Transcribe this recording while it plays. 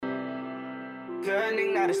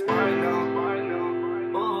Good, not a spark, no.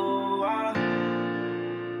 Ooh,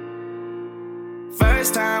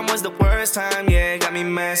 First time was the worst time, yeah. Got me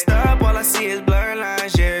messed up, all I see is blurred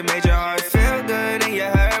lines, yeah. Made your heart feel good and you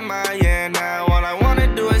hurt mine, yeah. Now all I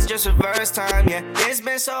wanna do is just reverse time, yeah. It's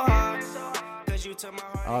been so hard.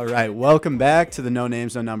 All right, welcome back to the No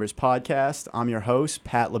Names, No Numbers podcast. I'm your host,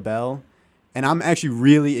 Pat LaBelle, and I'm actually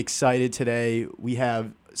really excited today. We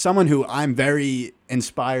have someone who I'm very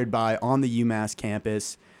inspired by on the UMass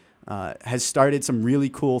campus, has started some really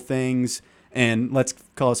cool things, and let's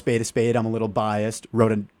call a spade. I'm a little biased,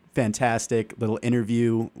 wrote a fantastic little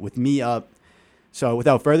interview with me up. So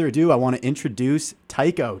without further ado, I want to introduce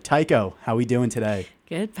Taeko. Taeko, how are we doing today?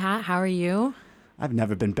 Good, Pat. How are you? I've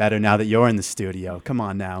never been better now that you're in the studio. Come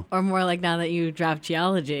on now. Or more like now that you dropped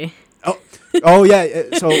geology. Oh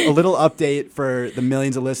yeah. So a little update for the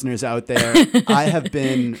millions of listeners out there. I have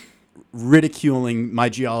been ridiculing my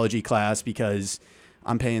geology class because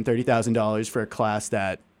I'm paying $30,000 for a class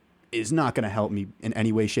that is not going to help me in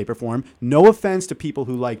any way, shape, or form. No offense to people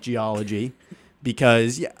who like geology,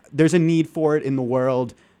 because there's a need for it in the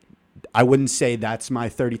world. I wouldn't say that's my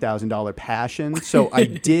 $30,000 passion. So I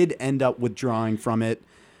did end up withdrawing from it.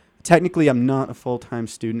 Technically, I'm not a full-time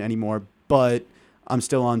student anymore, but I'm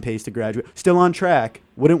still on pace to graduate. Still on track.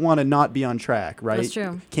 Wouldn't want to not be on track, right? That's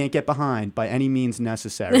true. Can't get behind by any means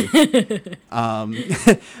necessary.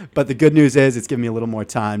 But the good news is it's given me a little more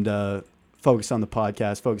time to focus on the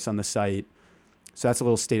podcast, focus on the site. So that's a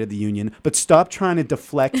little state of the union. But stop trying to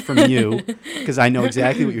deflect from you, because I know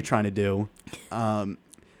exactly what you're trying to do.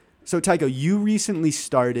 So, Taeko, you recently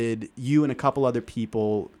started, you and a couple other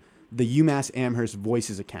people, the UMass Amherst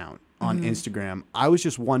Voices account on Instagram. I was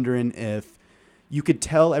just wondering if you could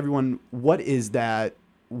tell everyone, what is that?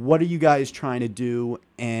 What are you guys trying to do?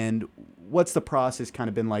 And what's the process kind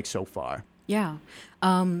of been like so far? Yeah.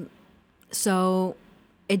 So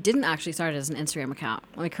it didn't actually start as an Instagram account.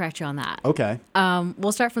 Let me correct you on that. Okay.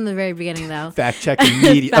 We'll start from the very beginning, though. Fact check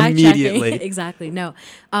immediately. Exactly. No.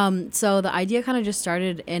 So the idea kind of just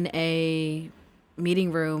started in a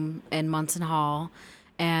meeting room in Munson Hall.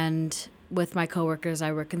 And with my coworkers,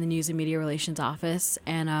 I work in the News and Media Relations office.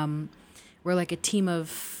 And we're like a team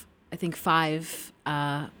of, I think, 5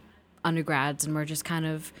 undergrads. And we're just kind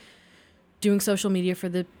of doing social media for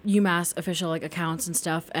the UMass official accounts and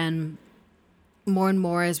stuff. And more and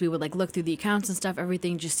more as we would look through the accounts and stuff,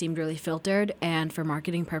 everything just seemed really filtered and for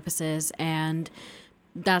marketing purposes. And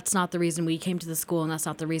that's not the reason we came to the school, and that's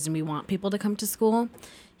not the reason we want people to come to school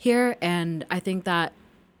here. And I think that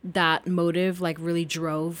motive really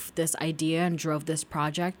drove this idea and drove this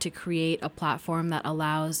project to create a platform that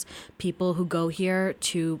allows people who go here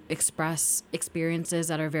to express experiences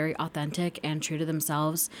that are very authentic and true to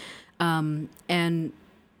themselves. And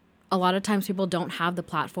a lot of times people don't have the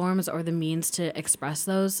platforms or the means to express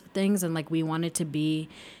those things. And we wanted to be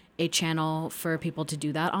a channel for people to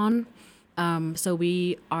do that on. So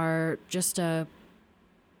we are just we're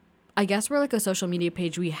a social media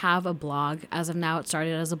page. We have a blog. As of now, it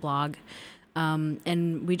started as a blog.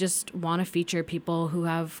 And we just want to feature people who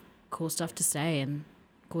have cool stuff to say and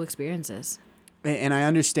cool experiences. And I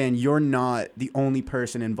understand you're not the only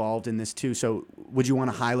person involved in this too. So would you want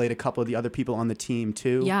to highlight a couple of the other people on the team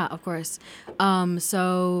too? Yeah, of course.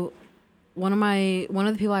 So one of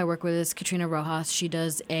the people I work with is Katrina Rojas. She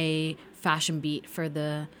does a fashion beat for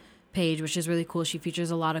the page, which is really cool. She features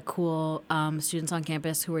a lot of cool students on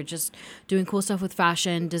campus who are just doing cool stuff with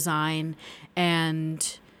fashion, design,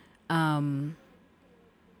 and Jen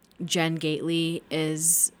Gately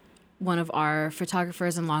is one of our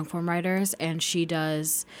photographers and long form writers, and she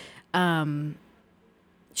does last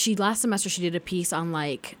semester she did a piece on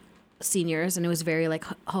seniors, and it was very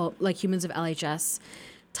Humans of LHS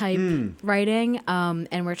type writing,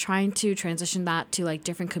 and we're trying to transition that to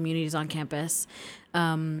different communities on campus.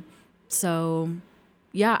 So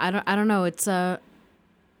yeah, I don't know, it's a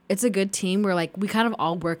good team where we kind of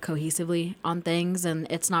all work cohesively on things, and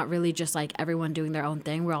it's not really just everyone doing their own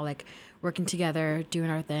thing. We're all working together,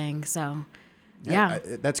 doing our thing. So, yeah.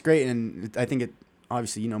 That's great. And I think it,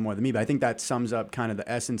 obviously you know more than me, but I think that sums up kind of the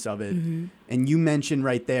essence of it. Mm-hmm. And you mentioned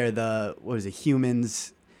right there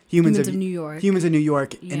Humans of New York. Humans of New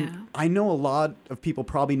York. Yeah. And I know a lot of people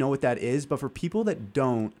probably know what that is, but for people that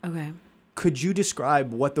don't, okay, could you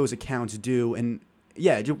describe what those accounts do? And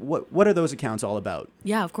what are those accounts all about?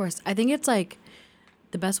 Yeah, of course. I think it's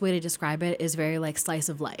the best way to describe it is very slice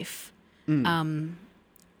of life.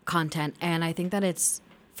 Content. And I think that it's,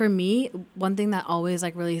 for me, one thing that always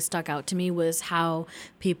really stuck out to me was how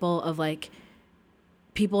people of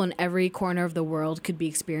people in every corner of the world could be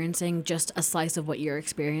experiencing just a slice of what you're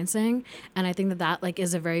experiencing. And I think that that like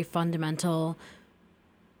is a very fundamental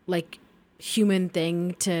like human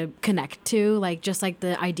thing to connect to, like just like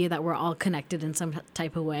the idea that we're all connected in some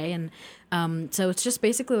type of way. And so it's just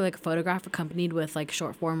basically like a photograph accompanied with like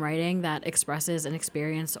short form writing that expresses an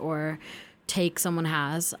experience or take someone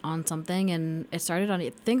has on something. And it started on, I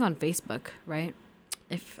think, on Facebook, right?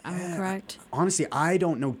 If I'm correct. Honestly, I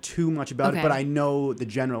don't know too much about it, but I know the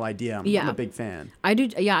general idea. I'm a big fan. I do.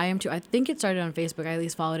 Yeah, I am too. I think it started on Facebook. I at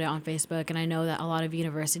least followed it on Facebook. And I know that a lot of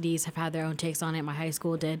universities have had their own takes on it. My high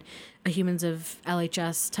school did a Humans of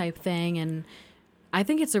LHS type thing. And I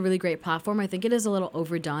think it's a really great platform. I think it is a little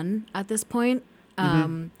overdone at this point.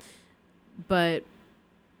 But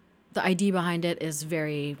the idea behind it is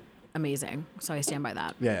very amazing. So I stand by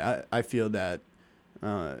that. Yeah, I feel that.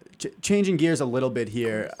 Changing gears a little bit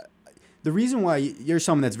here, the reason why you're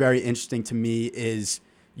someone that's very interesting to me is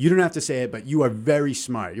you don't have to say it, but you are very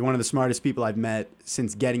smart. You're one of the smartest people I've met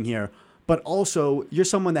since getting here. But also, you're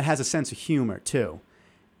someone that has a sense of humor, too.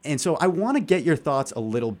 And so I want to get your thoughts a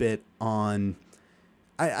little bit on,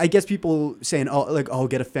 I guess people saying,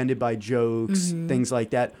 get offended by jokes, things like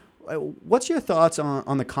that. What's your thoughts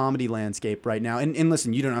on the comedy landscape right now? And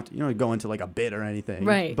listen, you don't have to go into like a bit or anything.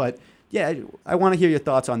 Right. But yeah, I want to hear your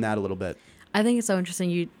thoughts on that a little bit. I think it's so interesting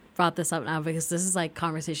you brought this up now because this is like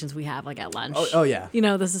conversations we have like at lunch. Oh yeah.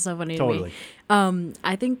 This is so funny Totally. to me.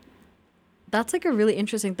 I think that's like a really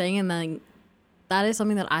interesting thing. And then that is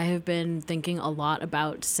something that I have been thinking a lot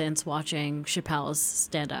about since watching Chappelle's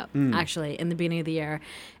stand-up, actually, in the beginning of the year.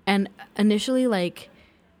 And initially, like,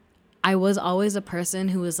 I was always a person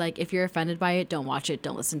who was like, if you're offended by it, don't watch it,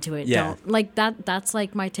 don't listen to it. Yeah. Don't like that. That's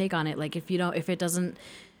like my take on it. Like if it doesn't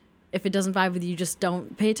vibe with you, just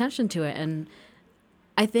don't pay attention to it. And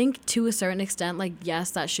I think to a certain extent, like,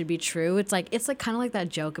 yes, that should be true. It's like kind of like that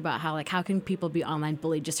joke about how can people be online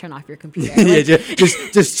bullied? Just turn off your computer. Like, yeah,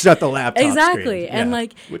 just shut the laptop. Exactly. Screen. And yeah.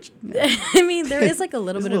 like, which I mean, there is like a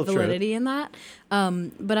little bit of true. validity in that.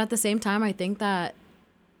 But at the same time, I think that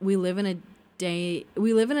we live in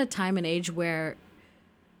a time and age where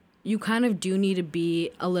you kind of do need to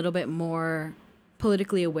be a little bit more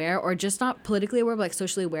politically aware, or just not politically aware, but like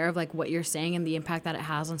socially aware of like what you're saying and the impact that it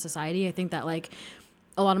has on society. I think that like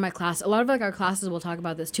a lot of like our classes will talk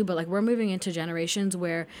about this too, but like we're moving into generations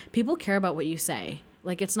where people care about what you say.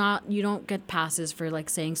 Like it's not, you don't get passes for like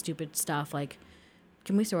saying stupid stuff. Like,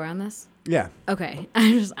 can we swear on this? Yeah. Okay.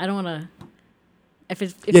 I don't want to.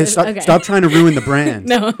 Stop trying to ruin the brand.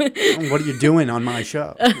 No. What are you doing on my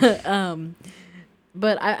show?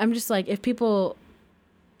 But I'm just like, if people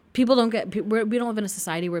don't get, we don't live in a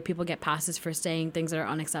society where people get passes for saying things that are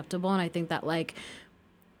unacceptable. And I think that like,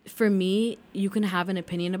 for me, you can have an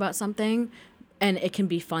opinion about something and it can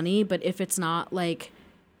be funny, but if it's not like,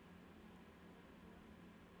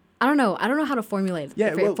 I don't know how to formulate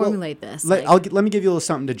this. Let me give you a little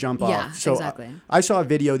something to jump off. So exactly. I saw a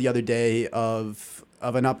video the other day of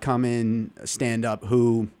an upcoming stand-up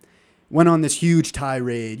who went on this huge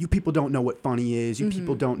tirade. You people don't know what funny is. You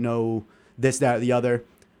people don't know this, that, or the other.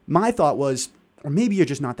 My thought was, or maybe you're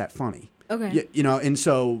just not that funny. Okay. And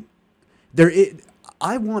so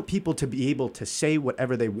I want people to be able to say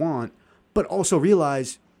whatever they want, but also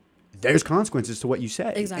realize there's consequences to what you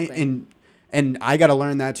say. Exactly. And I got to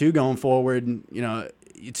learn that too going forward.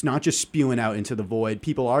 It's not just spewing out into the void.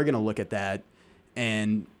 People are going to look at that,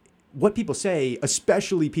 and what people say,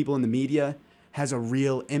 especially people in the media, has a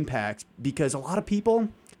real impact because a lot of people,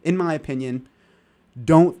 in my opinion,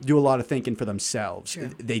 don't do a lot of thinking for themselves. True.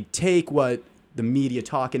 They take what the media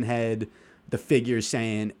talking head, the figure's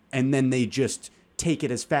saying, and then they just take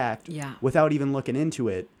it as fact without even looking into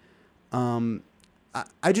it.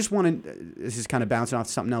 I just want to, this is kind of bouncing off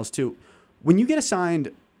something else too. When you get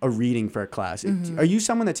assigned a reading for a class, are you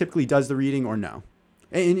someone that typically does the reading or no?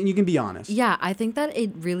 And you can be honest. Yeah, I think that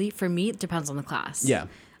it really, for me, it depends on the class. Yeah.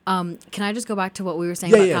 Can I just go back to what we were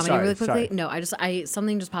saying about comedy really quickly? Sorry. No,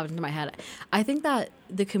 something just popped into my head. I think that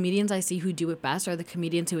the comedians I see who do it best are the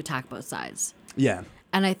comedians who attack both sides. Yeah.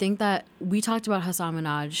 And I think that we talked about Hassan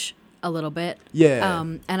Minhaj a little bit. Yeah.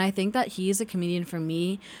 And I think that he is a comedian for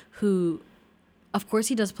me who, of course,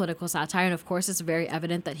 he does political satire, and of course, it's very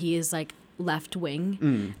evident that he is like left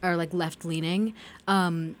wing or like left leaning.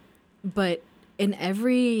 But in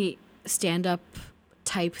every stand up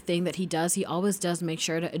type thing that he does, he always does make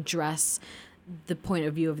sure to address the point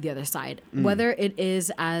of view of the other side, whether it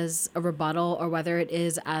is as a rebuttal or whether it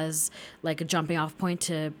is as like a jumping off point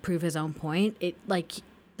to prove his own point. It like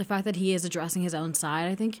the fact that he is addressing his own side,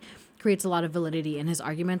 I think, creates a lot of validity in his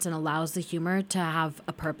arguments and allows the humor to have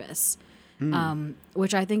a purpose,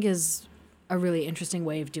 which I think is a really interesting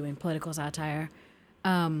way of doing political satire.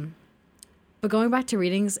 But going back to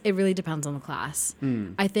readings, it really depends on the class.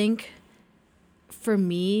 I think for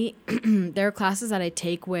me, there are classes that I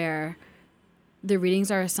take where the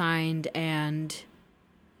readings are assigned and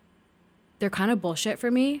they're kind of bullshit for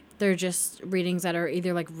me. They're just readings that are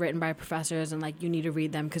either like written by professors and like you need to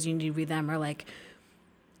read them because you need to read them, or like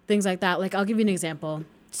things like that. Like I'll give you an example.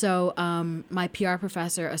 So my PR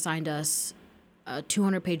professor assigned us a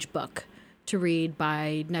 200-page book to read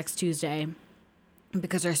by next Tuesday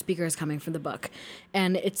because our speaker is coming for the book.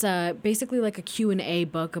 And it's basically like a Q&A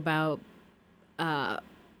book about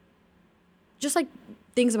just like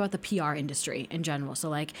things about the PR industry in general. So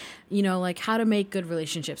like, you know, like how to make good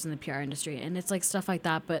relationships in the PR industry. And it's like stuff like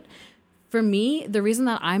that. But for me, the reason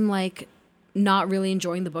that I'm like not really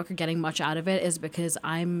enjoying the book or getting much out of it is because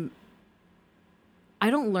I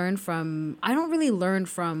don't really learn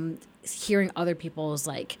from hearing other people's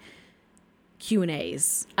like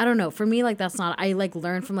Q&As. I don't know. For me, like that's not, I like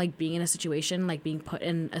learn from like being in a situation, like being put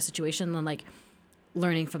in a situation and like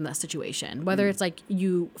learning from that situation, whether it's like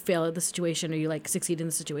you fail at the situation or you like succeed in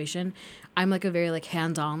the situation. I'm like a very like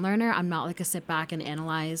hands-on learner. I'm not like a sit back and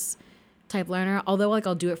analyze type learner, although like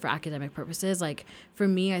I'll do it for academic purposes. Like for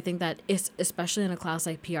me, I think that it's, especially in a class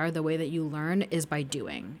like PR, the way that you learn is by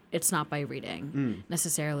doing. It's not by reading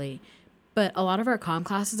necessarily. But a lot of our comm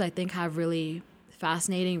classes I think have really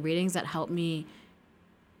fascinating readings that help me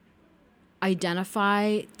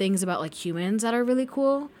identify things about like humans that are really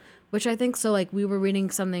cool. Which I think, so like we were reading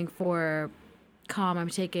something for comm. I'm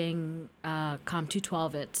taking comm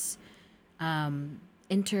 212. It's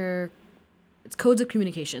it's codes of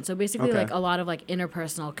communication. So basically like a lot of like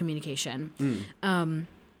interpersonal communication. And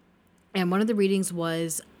one of the readings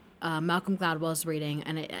was Malcolm Gladwell's reading,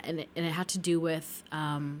 and it had to do with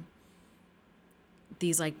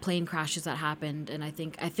these like plane crashes that happened, and I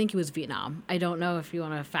think it was Vietnam. I don't know if you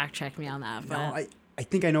want to fact check me on that, but No, I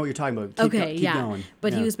think I know what you're talking about. Keep going.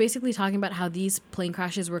 But he was basically talking about how these plane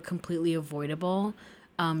crashes were completely avoidable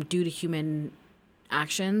due to human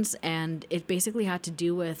actions, and it basically had to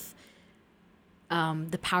do with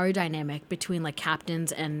the power dynamic between like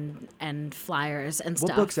captains and flyers and stuff.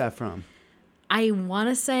 What book's that from? I want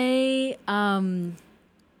to say I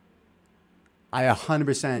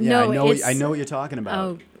 100%. Yeah, no, I know what you're talking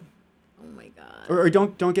about. Oh my god. Or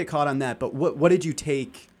don't get caught on that. But what did you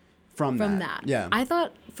take from that? Yeah. I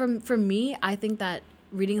thought for me, I think that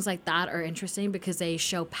readings like that are interesting because they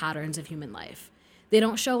show patterns of human life. They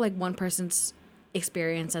don't show like one person's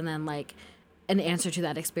experience and then like an answer to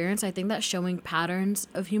that experience. I think that showing patterns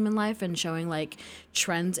of human life and showing like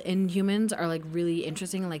trends in humans are like really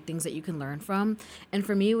interesting and like things that you can learn from. And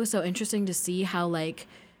for me, it was so interesting to see how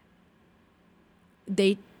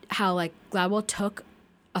Gladwell took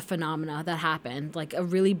a phenomena that happened, like a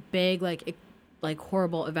really big, like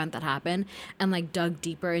horrible event that happened, and like dug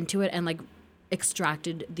deeper into it and like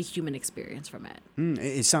extracted the human experience from it.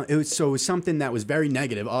 It was something that was very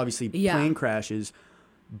negative, obviously plane crashes,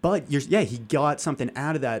 but he got something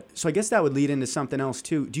out of that. So I guess that would lead into something else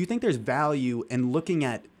too. Do you think there's value in looking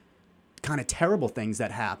at kind of terrible things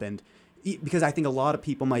that happened? Because I think a lot of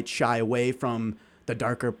people might shy away from the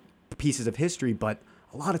darker pieces of history, but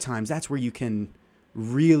a lot of times that's where you can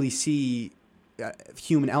really see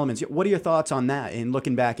human elements. What are your thoughts on that in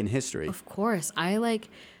looking back in history? Of course. I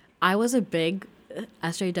was a big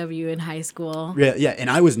SJW in high school. Yeah, and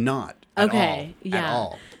I was not at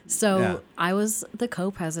all. So I was the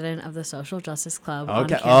co-president of the Social Justice Club on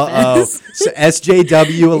campus. So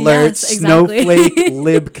SJW alert, Yes, exactly. snowflake,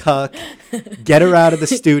 lib cuck. Get her out of the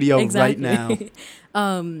studio right now.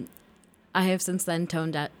 I have since then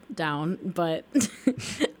toned that down, but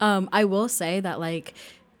I will say that like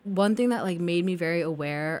one thing that like made me very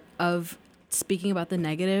aware of speaking about the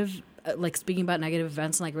negative, speaking about negative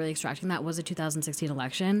events and like really extracting that was the 2016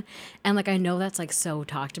 election. And like I know that's like so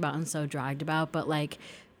talked about and so dragged about, but like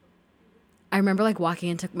I remember like walking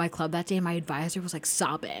into my club that day and my advisor was like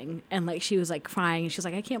sobbing and like she was like crying and she was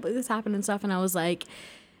like, I can't believe this happened and stuff. And I was like,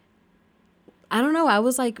 I don't know. I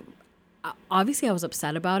was like, obviously I was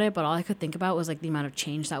upset about it, but all I could think about was like the amount of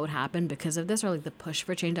change that would happen because of this, or like the push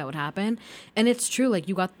for change that would happen. And it's true, like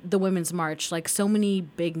you got the Women's March, like so many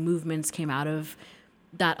big movements came out of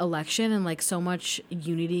that election, and like so much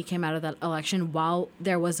unity came out of that election. While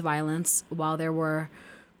there was violence, while there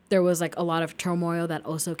was like a lot of turmoil that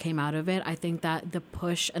also came out of it, I think that the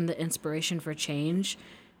push and the inspiration for change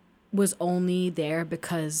was only there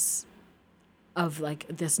because of like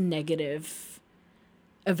this negative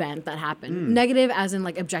event that happened. Negative as in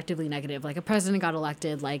like objectively negative. Like a president got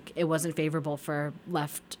elected, like it wasn't favorable for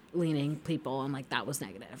left-leaning people, and like that was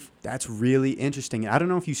negative. That's really interesting. I don't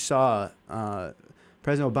know if you saw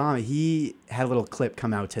President Obama. He had a little clip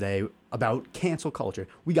come out today about cancel culture.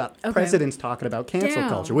 We got presidents talking about cancel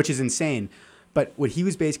culture, which is insane. But what he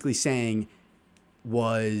was basically saying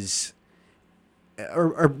was,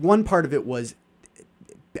 or one part of it was,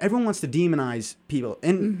 everyone wants to demonize people,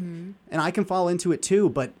 and I can fall into it too.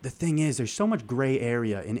 But the thing is, there's so much gray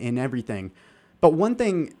area in everything. But one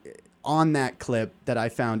thing on that clip that I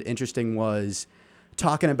found interesting was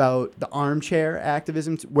talking about the armchair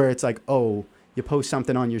activism, where it's like, oh, you post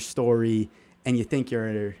something on your story and you think you're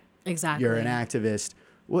an activist.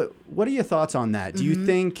 What are your thoughts on that? Do you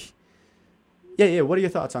think? Yeah. What are your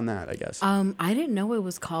thoughts on that, I guess? I didn't know it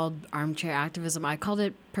was called armchair activism. I called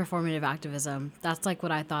it performative activism. That's like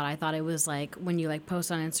what I thought. I thought it was like when you like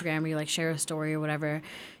post on Instagram or you like share a story or whatever,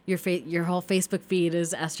 your whole Facebook feed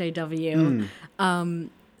is SJW.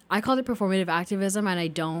 I called it performative activism, and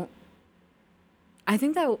I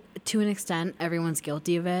think that to an extent everyone's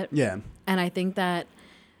guilty of it. Yeah. And I think that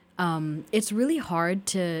it's really hard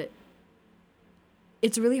to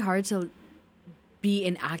be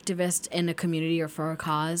an activist in a community or for a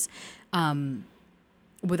cause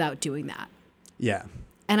without doing that. Yeah.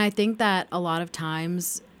 And I think that a lot of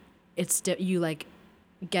times it's you like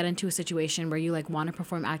get into a situation where you like want to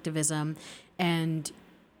perform activism, and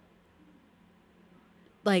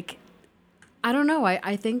like I don't know.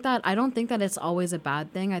 I think that I don't think that it's always a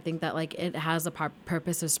bad thing. I think that like it has a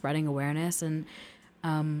purpose of spreading awareness and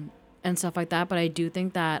stuff like that. But I do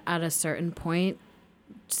think that at a certain point,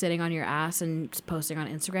 sitting on your ass and posting on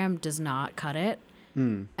Instagram does not cut it.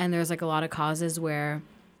 And there's like a lot of causes where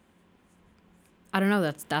I don't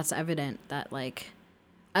know. That's evident that like,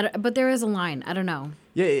 but there is a line. I don't know.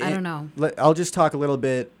 Yeah, I don't know. I'll just talk a little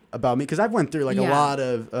bit about me, because I've went through like a lot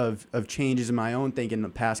of changes in my own thinking in the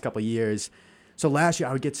past couple of years. So last year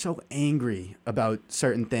I would get so angry about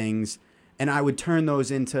certain things, and I would turn those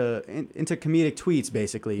into comedic tweets,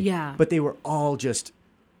 basically. Yeah. But they were all just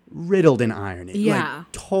riddled in irony. Yeah.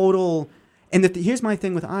 Like total. And here's my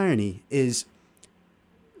thing with irony is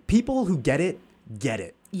people who get it.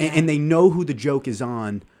 Yeah. And they know who the joke is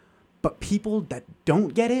on. But people that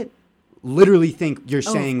don't get it literally think you're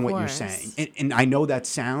saying what you're saying. And I know that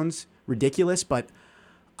sounds ridiculous, but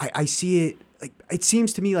I see it. Like, it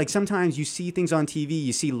seems to me like sometimes you see things on TV.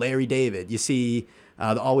 You see Larry David. You see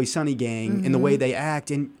the Always Sunny gang and the way they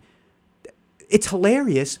act. And it's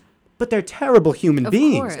hilarious, but they're terrible human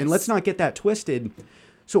beings. Course. And let's not get that twisted.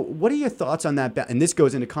 So what are your thoughts on that? And this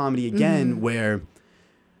goes into comedy again, where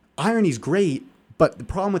irony's great, but the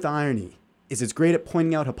problem with irony is it's great at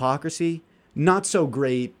pointing out hypocrisy, not so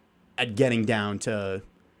great at getting down to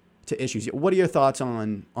issues. What are your thoughts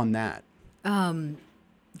on that?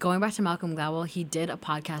 Going back to Malcolm Gladwell, he did a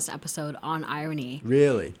podcast episode on irony.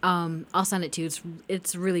 Really? I'll send it to you.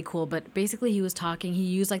 It's really cool. But basically, he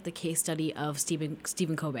used like the case study of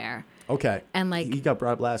Stephen Colbert. Okay. And like he got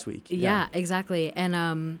brought up last week. Yeah, exactly.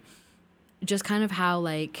 And just kind of how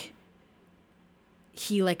like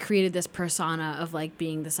he like created this persona of like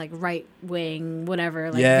being this like right wing whatever,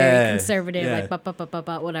 like very conservative, like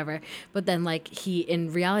whatever. But then like he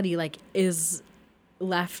in reality like is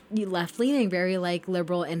left leaning, very like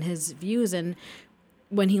liberal in his views. And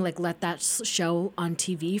when he like let that show on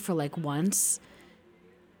TV for like once,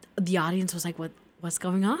 the audience was like, what's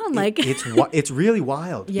going on? Like it's really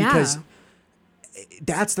wild. Yeah. Because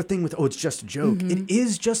that's the thing with it's just a joke. It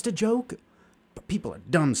is just a joke, but people are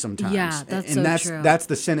dumb sometimes. Yeah, that's true. That's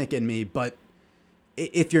the cynic in me. But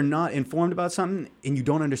if you're not informed about something and you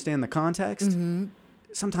don't understand the context,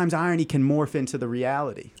 sometimes irony can morph into the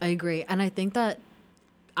reality. I agree. And I think that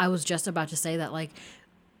I was just about to say that like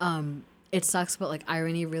it sucks, but like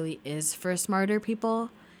irony really is for smarter people.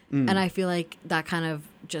 And I feel like that kind of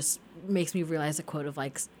just makes me realize a quote of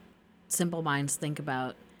like simple minds think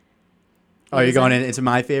about. Oh, you're going into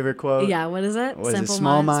my favorite quote? Yeah, what is it? What is it?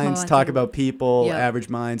 Small minds talk about people, average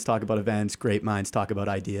minds talk about events, great minds talk about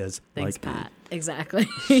ideas. Thanks, like Pat. Exactly.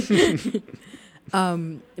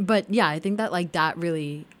 But yeah, I think that like that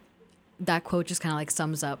quote just kind of like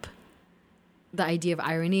sums up the idea of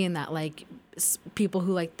irony, and that like people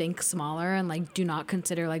who like think smaller and like do not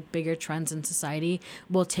consider like bigger trends in society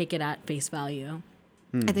will take it at face value.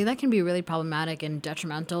 I think that can be really problematic and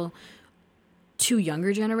detrimental to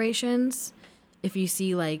younger generations. If you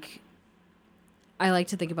see like, I like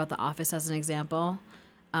to think about The Office as an example.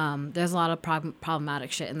 There's a lot of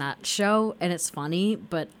problematic shit in that show, and it's funny,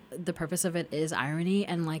 but the purpose of it is irony,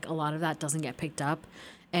 and like a lot of that doesn't get picked up.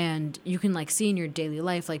 And you can like see in your daily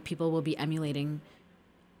life, like people will be emulating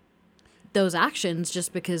those actions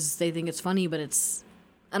just because they think it's funny, but it's,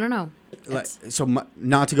 I don't know.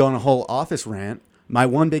 Not to go on a whole Office rant, my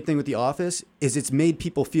one big thing with The Office is it's made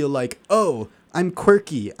people feel like, oh, I'm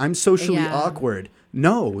quirky, I'm socially awkward.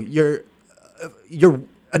 No, you're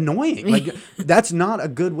annoying. Like, that's not a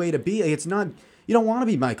good way to be. It's not. You don't want to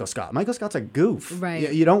be Michael Scott. Michael Scott's a goof.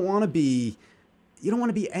 Right. You don't want to be. You don't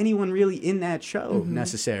want to be anyone really in that show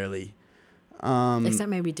necessarily. Except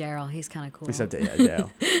maybe Daryl. He's kind of cool. Except Daryl.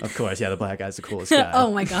 Of course, yeah, the black guy's the coolest guy.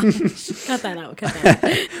 Oh my gosh. Cut that out. Cut that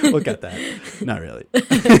out. We'll cut that. Not really.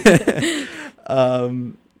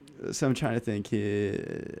 So I'm trying to think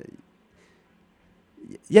here.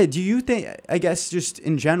 Yeah, do you think, I guess just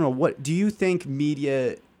in general, what do you think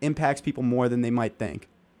media impacts people more than they might think?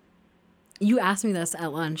 You asked me this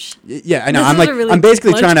at lunch. Yeah, I know. This is a really I'm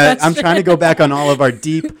basically deep lunch I'm trying to go back on all of our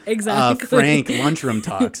deep, Exactly. frank lunchroom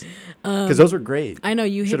talks because those were great. I know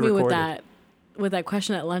you hit Should've me recorded. with that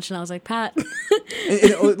question at lunch, and I was like, Pat.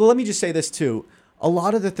 And let me just say this too. A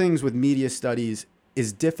lot of the things with media studies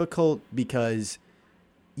is difficult because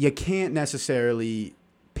you can't necessarily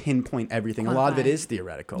pinpoint everything. A lot of it is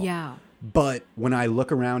theoretical. Yeah. But when I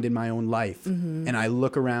look around in my own life and I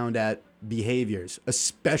look around at behaviors,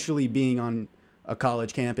 especially being on a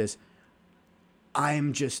college campus,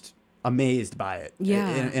 I'm just amazed by it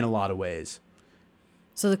in a lot of ways.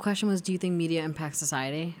 So the question was, do you think media impacts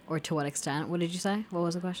society, or to what extent? What did you say? What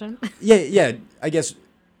was the question? Yeah, I guess.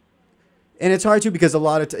 And it's hard too because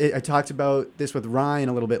I talked about this with Ryan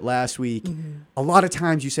a little bit last week. A lot of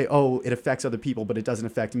times you say, oh, it affects other people, but it doesn't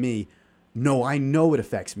affect me. No, I know it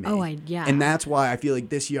affects me. Oh, yeah. And that's why I feel like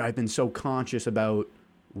this year I've been so conscious about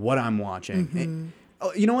what I'm watching. And,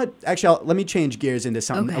 you know what? Actually, let me change gears into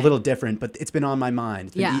something a little different, but it's been on my mind.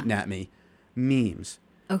 It's been eating at me. Memes.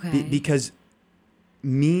 Okay. Because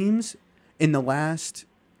memes in the last,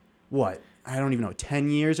 I don't even know, 10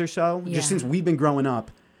 years or so, just since we've been growing up,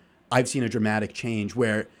 I've seen a dramatic change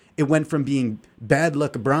where it went from being bad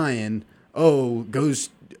luck Brian,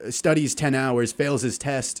 goes, studies 10 hours, fails his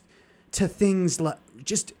test, to things like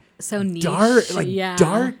just so niche.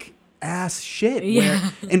 Dark ass shit.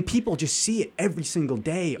 And people just see it every single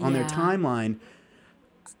day on their timeline.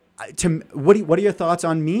 What are your thoughts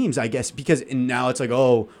on memes, I guess? Because now it's like,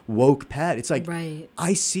 woke Pat. It's like,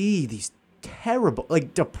 I see these terrible,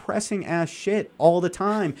 like depressing ass shit all the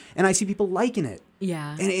time, and I see people liking it.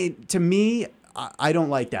 Yeah. And to me, I don't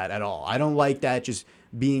like that at all. I don't like that just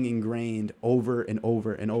being ingrained over and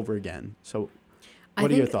over and over again. So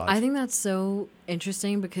what are your thoughts? I think that's so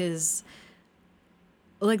interesting because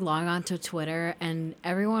log on to Twitter, and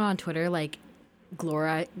everyone on Twitter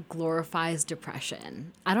glorifies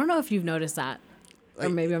depression. I don't know if you've noticed that. Or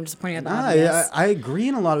maybe I'm just pointing out the obvious. I agree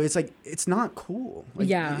in a lot of ways. It's like, it's not cool.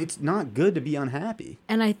 It's not good to be unhappy.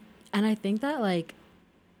 And I think that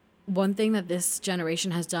one thing that this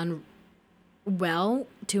generation has done well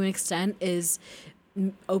to an extent is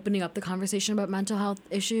opening up the conversation about mental health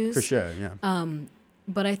issues. For sure, yeah.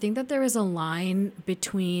 But I think that there is a line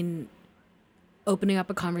between opening up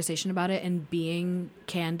a conversation about it and being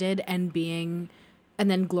candid and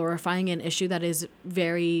then glorifying an issue that is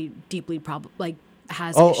very deeply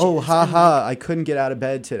has issues. I couldn't get out of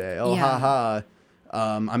bed today.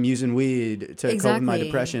 I'm using weed to cope with my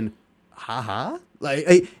depression. And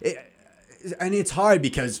it's hard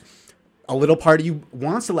because a little part of you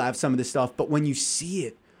wants to laugh some of this stuff, but when you see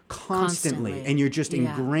it constantly. And you're just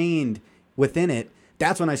ingrained within it,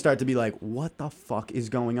 that's when I start to be like, what the fuck is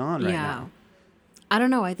going on right now? I don't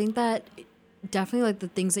know. I think that definitely the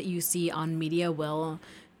things that you see on media will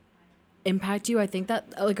impact you. I think that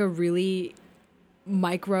a really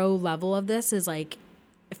micro level of this is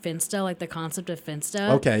Finsta, the concept of Finsta.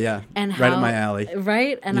 Okay, yeah. And right up my alley.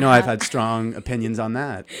 Right? And I've had strong opinions on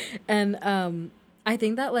that. And I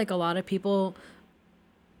think that a lot of people,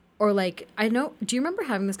 or I know, do you remember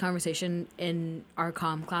having this conversation in our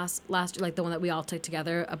comm class last year, the one that we all took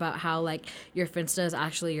together about how your Finsta is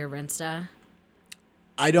actually your Rinsta?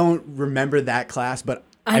 I don't remember that class, but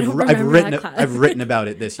I've written about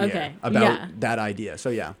it this year about that idea. So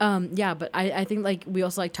yeah. But I think we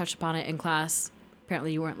also touched upon it in class.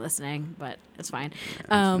 Apparently you weren't listening, but it's fine.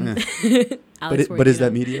 Alex, but is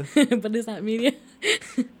that media? But is that media?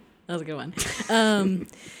 That was a good one.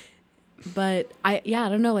 But I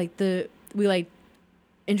don't know. We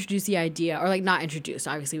introduced the idea, or not introduced.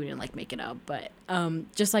 Obviously, we didn't make it up, but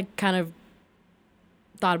just kind of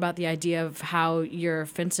thought about the idea of how your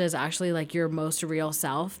Finsta is actually your most real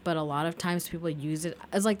self, but a lot of times people use it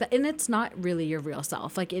as that, and it's not really your real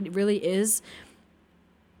self. It really is.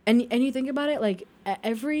 And you think about it,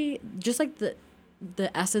 every just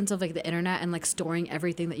the essence of like the internet and like storing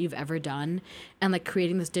everything that you've ever done and like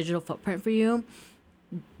creating this digital footprint for you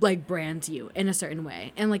like brands you in a certain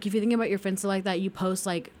way. And like if you think about your Finsta like that, you post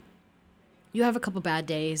like you have a couple bad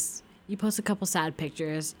days, you post a couple sad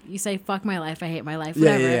pictures, you say fuck my life, I hate my life,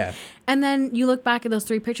 whatever. Yeah. And then you look back at those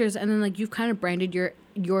 3 pictures and then like you've kind of branded your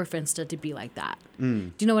Finsta to be like that.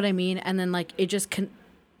 Do you know what I mean? And then like it just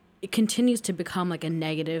it continues to become like a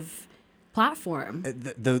negative platform.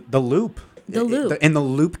 The loop. The loop. And the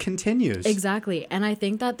loop continues. Exactly. And I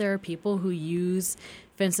think that there are people who use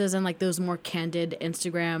Finstas and like those more candid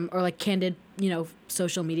Instagram or like candid,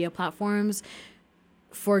 social media platforms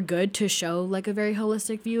for good to show like a very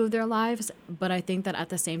holistic view of their lives. But I think that at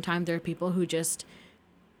the same time, there are people who just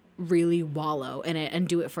really wallow in it and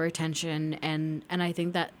do it for attention. And I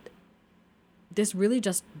think that this really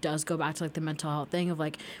just does go back to like the mental health thing of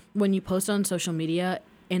like when you post on social media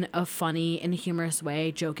in a funny and humorous way,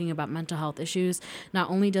 joking about mental health issues, not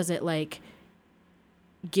only does it like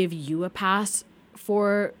give you a pass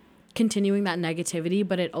for continuing that negativity,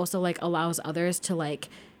 but it also like allows others to like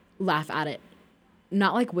laugh at it.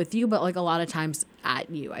 Not like with you, but like a lot of times at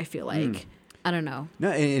you, I feel like. I don't know. No,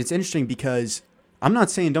 and it's interesting because I'm not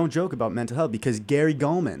saying don't joke about mental health because Gary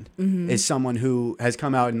Goldman is someone who has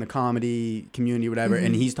come out in the comedy community, whatever,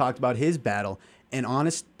 and he's talked about his battle. And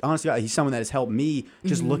honestly, he's someone that has helped me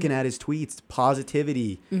just looking at his tweets,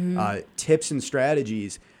 positivity, tips and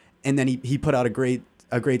strategies. And then he put out a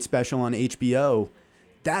great special on HBO.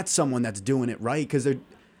 That's someone that's doing it right because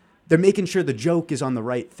they're making sure the joke is on the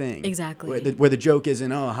right thing. Exactly. Where the joke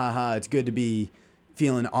isn't, oh, haha, it's good to be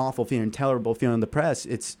feeling awful, feeling terrible, feeling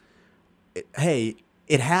depressed. Hey,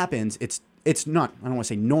 it happens. It's not, I don't want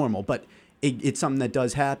to say normal, but it's something that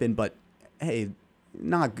does happen. But hey,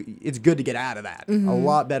 it's good to get out of that. A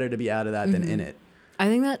lot better to be out of that than in it. I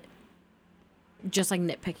think that just like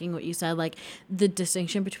nitpicking what you said, like the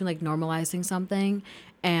distinction between like normalizing something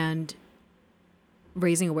and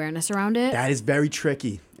raising awareness around it. That is very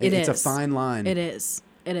tricky. It's a fine line. It is.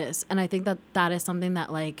 And I think that is something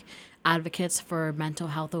that like advocates for mental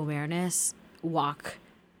health awareness walk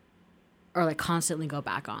or like constantly go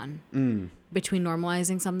back on between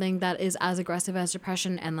normalizing something that is as aggressive as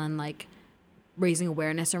depression and then like raising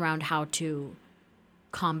awareness around how to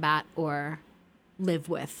combat or live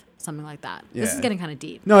with something like that. Yeah. This is getting kind of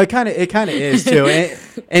deep. No, it kind of is too.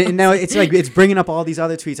 and now it's like it's bringing up all these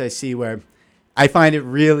other tweets I see where I find it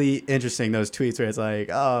really interesting, those tweets where it's like,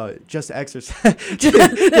 oh, just exercise,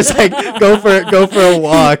 just like go for a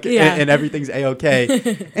walk and everything's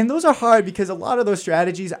A-okay. And those are hard because a lot of those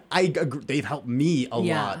strategies, I agree, they've helped me a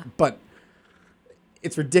lot, but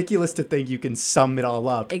it's ridiculous to think you can sum it all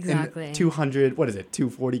up. Exactly. In 240 characters?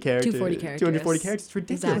 240 characters. 240 characters. It's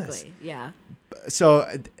ridiculous. Exactly. Yeah. So,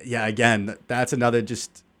 yeah, again, that's another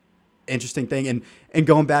just interesting thing. And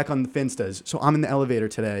going back on the Finstas. So I'm in the elevator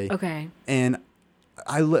today. Okay. And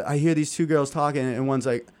I hear these 2 girls talking, and one's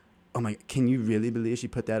like, oh my, can you really believe she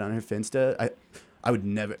put that on her Finsta? I would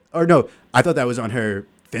never. Or no, I thought that was on her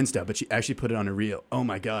Finsta, but she actually put it on a reel. Oh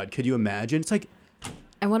my God. Could you imagine? It's like,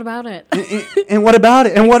 and what about it? and what about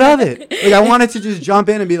it? And what of it? Like, I wanted to just jump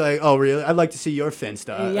in and be like, oh, really? I'd like to see your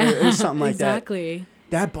Finsta or something like that. Exactly.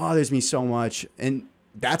 That bothers me so much. And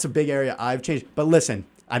that's a big area I've changed. But listen,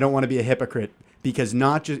 I don't want to be a hypocrite because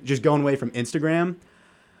not just going away from Instagram,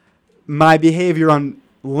 my behavior on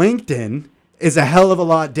LinkedIn is a hell of a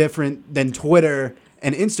lot different than Twitter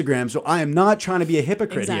and Instagram. So I am not trying to be a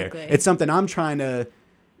hypocrite here. It's something I'm trying to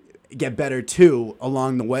get better too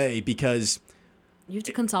along the way because you have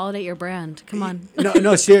to consolidate your brand. Come on.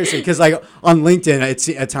 No, seriously. Because like on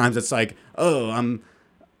LinkedIn, at times it's like, oh, I'm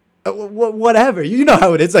whatever. You know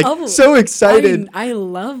how it is. Like so excited. I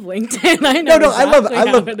love LinkedIn. I know. No, I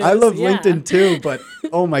love LinkedIn too. But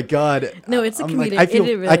oh my God. No, it's a comedic.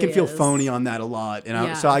 Like, I can feel phony on that a lot,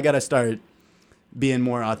 and so I got to start being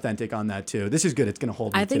more authentic on that too. This is good. It's gonna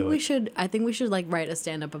hold me to it. I think we should like write a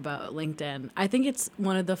stand-up about LinkedIn. I think it's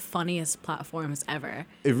one of the funniest platforms ever.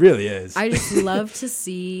 It really is. I just love to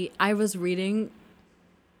see. I was reading.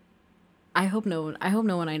 I hope no one I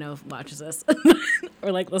know watches this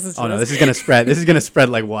or like listens to this. Oh no, this is gonna spread. This is gonna spread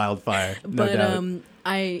like wildfire. No doubt.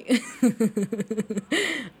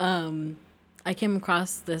 I came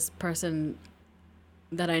across this person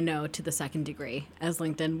that I know to the second degree, as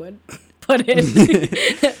LinkedIn would put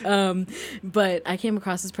it. But I came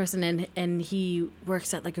across this person and he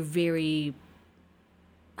works at like a very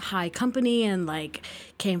high company and like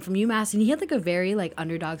came from UMass, and he had like a very like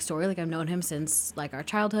underdog story. Like I've known him since like our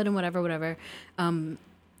childhood and whatever. And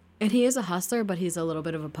he is a hustler, but he's a little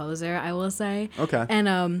bit of a poser, I will say. Okay.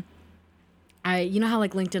 And You know how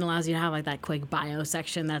like LinkedIn allows you to have like that quick bio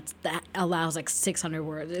section that allows like 600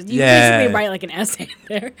 words. You Yeah. basically write like an essay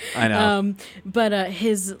there. I know. But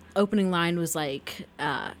his opening line was like,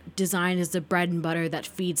 "Design is the bread and butter that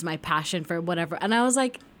feeds my passion for whatever." And I was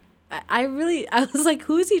like, I was like,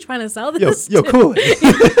 who is he trying to sell this Yo, to? cool.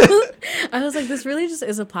 I was like, this really just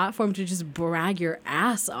is a platform to just brag your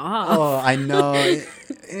ass off. Oh, I know.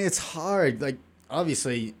 It's hard. Like,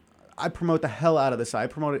 obviously, I promote the hell out of this. I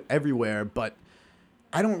promote it everywhere, but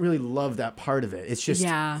I don't really love that part of it. It's just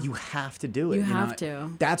you have to do it. You have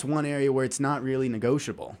to. That's one area where it's not really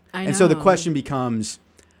negotiable. I And so the know. question becomes,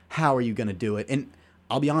 how are you going to do it? And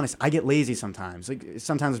I'll be honest, I get lazy sometimes. Like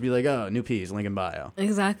sometimes I'll be like, oh, new piece, link in bio.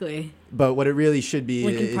 Exactly. But what it really should be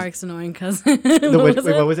Lincoln is Park's annoying cousin. wait,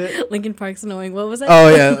 what was it? Lincoln Park's annoying. What was it?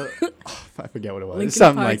 Oh yeah. Oh, I forget what it was. Linkin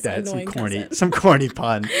Something Park's like that. annoying cousin. Some corny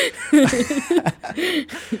pun.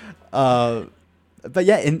 But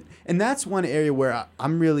yeah, and that's one area where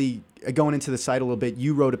I'm really going into the site a little bit.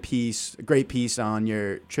 You wrote a great piece on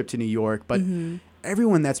your trip to New York, but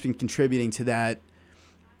everyone that's been contributing to that,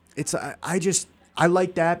 I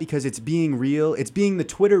like that because it's being real. It's being the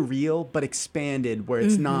Twitter real, but expanded where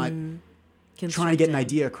it's not trying to get an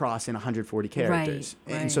idea across in 140 characters.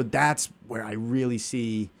 Right. And so that's where I really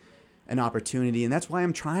see an opportunity. And that's why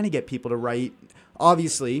I'm trying to get people to write.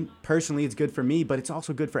 Obviously, personally, it's good for me, but it's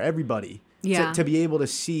also good for everybody. Yeah. To be able to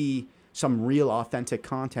see some real, authentic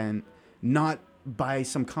content, not by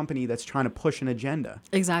some company that's trying to push an agenda.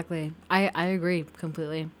 Exactly. I agree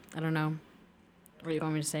completely. I don't know. What do you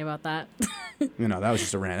want me to say about that? That was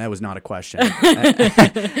just a rant. That was not a question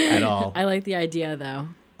at all. I like the idea, though.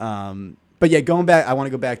 But yeah, going back, I want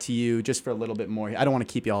to go back to you just for a little bit more. I don't want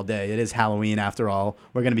to keep you all day. It is Halloween after all.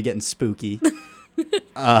 We're going to be getting spooky.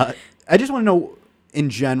 I just want to know,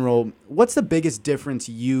 in general, what's the biggest difference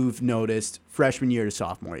you've noticed freshman year to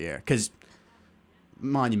sophomore year? Because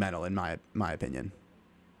monumental, in my opinion.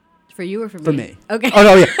 For you or for me? For me. Okay. Oh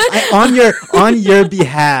no, yeah. On your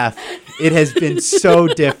behalf, it has been so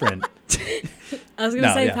different. I was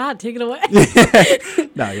gonna say, Pat, take it away.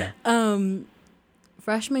 No, yeah.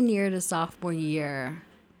 Freshman year to sophomore year,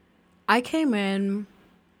 I came in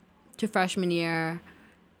to freshman year,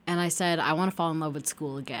 and I said I want to fall in love with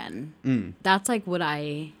school again. That's like what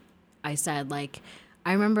I said. Like,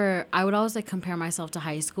 I remember I would always like compare myself to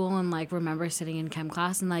high school, and like remember sitting in chem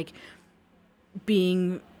class and like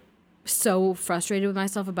being so frustrated with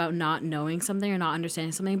myself about not knowing something or not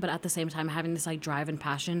understanding something, but at the same time having this like drive and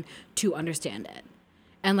passion to understand it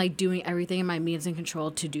and like doing everything in my means and control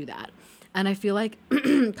to do that. And I feel like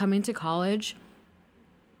coming to college,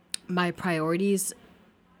 my priorities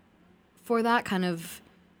for that kind of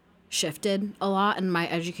shifted a lot, and my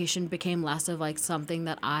education became less of like something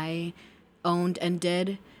that I owned and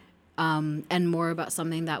did, and more about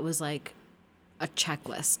something that was like a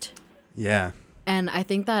checklist. Yeah. And I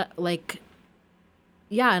think that like,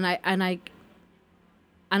 yeah, and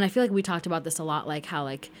I feel like we talked about this a lot, like how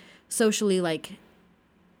like socially, like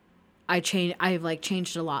I've like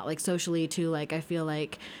changed a lot, like socially too. Like I feel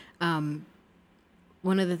like one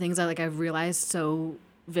of the things that like I've realized so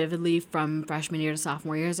vividly from freshman year to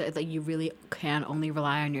sophomore year is that like you really can only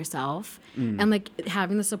rely on yourself, and like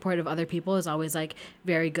having the support of other people is always like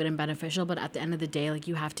very good and beneficial, but at the end of the day, like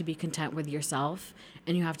you have to be content with yourself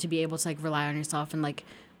and you have to be able to like rely on yourself. And like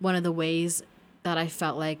one of the ways that I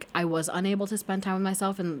felt like I was unable to spend time with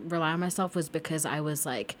myself and rely on myself was because I was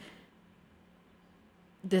like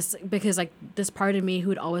this part of me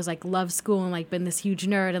who'd always like loved school and like been this huge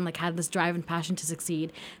nerd and like had this drive and passion to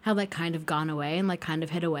succeed had like kind of gone away and like kind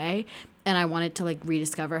of hid away, and I wanted to like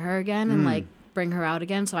rediscover her again and like bring her out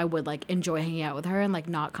again, so I would like enjoy hanging out with her and like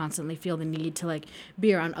not constantly feel the need to like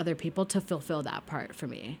be around other people to fulfill that part for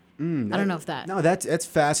me. I don't know if that. No, that's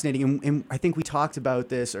fascinating, and I think we talked about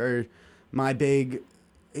this, or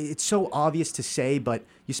it's so obvious to say, but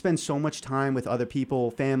you spend so much time with other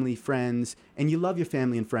people, family, friends, and you love your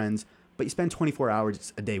family and friends, but you spend 24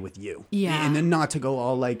 hours a day with you. Yeah. And then not to go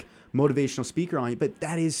all like motivational speaker on you, but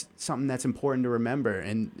that is something that's important to remember,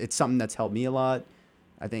 and it's something that's helped me a lot.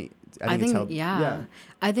 I think it's helped. Yeah.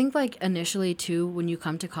 I think like initially too, when you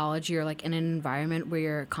come to college, you're like in an environment where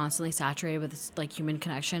you're constantly saturated with like human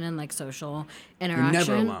connection and like social interaction. You're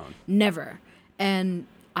never alone. Never. And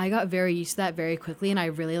I got very used to that very quickly, and I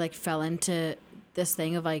really like fell into this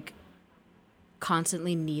thing of like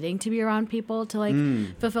constantly needing to be around people to like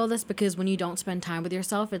fulfill this, because when you don't spend time with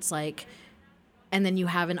yourself, it's like, and then you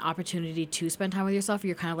have an opportunity to spend time with yourself,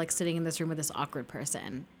 you're kind of like sitting in this room with this awkward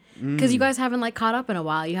person. Because you guys haven't like caught up in a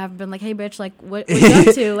while. You haven't been like, hey bitch, like what you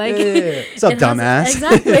up to? Like, what's up, dumbass?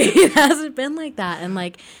 Exactly. It hasn't been like that. And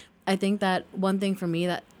like, I think that one thing for me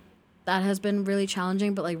that that has been really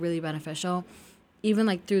challenging, but like really beneficial. Even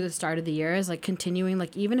like through the start of the year is like continuing,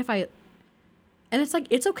 like even if I, and it's like,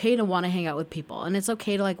 it's okay to want to hang out with people, and it's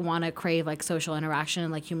okay to like want to crave like social interaction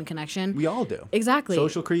and like human connection. We all do. Exactly.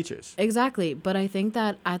 Social creatures. Exactly. But I think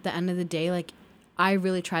that at the end of the day, like I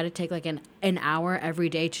really try to take like an hour every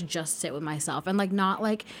day to just sit with myself and like not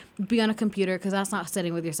like be on a computer, because that's not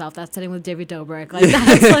sitting with yourself. That's sitting with David Dobrik. Like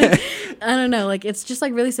that's like, I don't know. Like it's just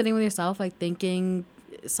like really sitting with yourself, like thinking,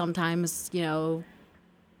 sometimes, you know,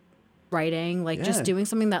 writing, like just doing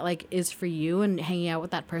something that like is for you and hanging out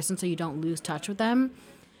with that person so you don't lose touch with them.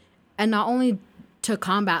 And not only to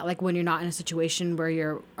combat like when you're not in a situation where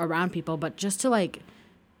you're around people, but just to like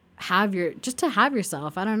have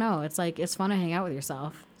yourself. I don't know. It's like, it's fun to hang out with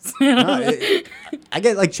yourself. I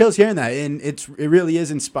get like chills hearing that, and it really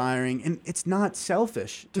is inspiring, and it's not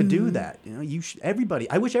selfish to do that. You know,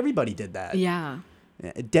 I wish everybody did that. Yeah.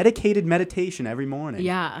 Dedicated meditation every morning.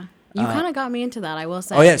 Yeah. You kind of got me into that, I will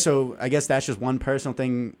say. Oh yeah, so I guess that's just one personal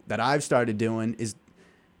thing that I've started doing is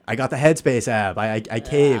I got the Headspace app. I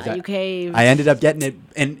caved. You caved. I ended up getting it,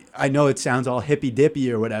 and I know it sounds all hippy dippy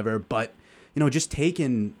or whatever, but you know, just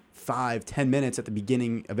taking 5-10 minutes at the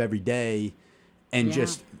beginning of every day and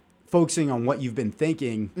just focusing on what you've been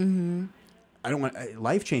thinking. Mm-hmm. I don't want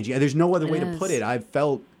life changing. There's no other way to put it. I've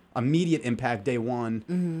felt immediate impact day one.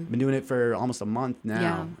 Mm-hmm. Been doing it for almost a month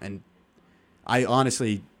now, and I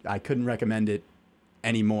honestly couldn't recommend it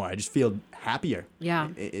anymore. I just feel happier. Yeah.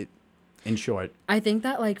 In short, I think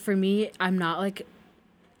that like for me, I'm not like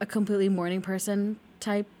a completely morning person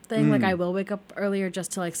type thing. Like I will wake up earlier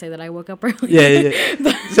just to like say that I woke up early. Yeah.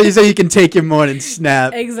 But, so you can take your morning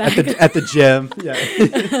snap exactly at the gym.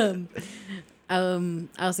 Yeah.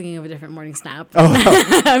 I was thinking of a different morning snap.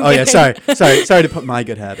 Oh yeah. Sorry to put my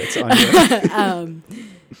good habits on you.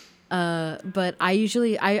 But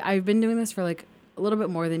I've been doing this for like a little bit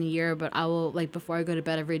more than a year, but I will like before I go to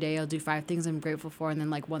bed every day, I'll do 5 things I'm grateful for, and then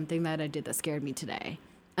like one thing that I did that scared me today.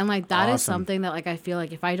 And like that is something that like I feel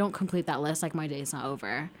like if I don't complete that list, like my day's not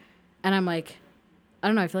over. And I'm like, I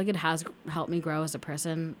don't know, I feel like it has helped me grow as a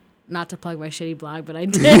person. Not to plug my shitty blog, but I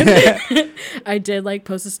did. I did like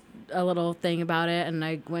post a little thing about it, and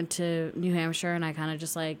I went to New Hampshire, and I kind of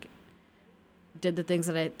just like did the things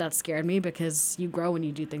that scared me, because you grow when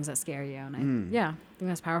you do things that scare you. And I think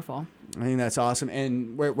that's powerful. I think that's awesome.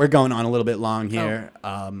 And we're going on a little bit long here.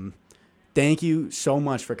 Thank you so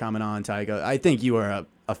much for coming on, Taeko. I think you are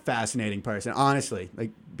a fascinating person, honestly, like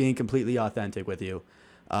being completely authentic with you.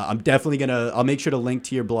 I'm definitely I'll make sure to link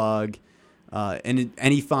to your blog. And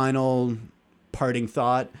any final parting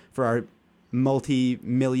thought for our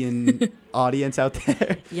multi-million audience out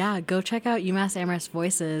there? Yeah, go check out UMass Amherst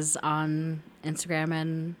Voices on Instagram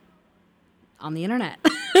and on the internet.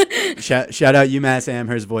 Shout out UMass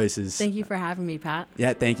Amherst Voices. Thank you for having me, Pat.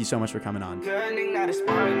 Yeah, thank you so much for coming on.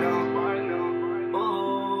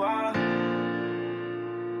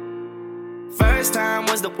 First time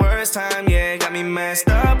was the worst time, yeah. Got me messed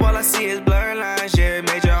up, all I see is blurred lines, yeah.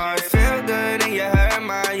 Made your heart feel good and you hurt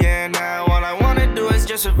mine, yeah. Now all I wanna do is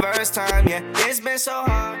just reverse time, yeah. It's been so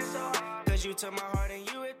hard, cause you took my heart and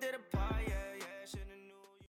you ripped it apart.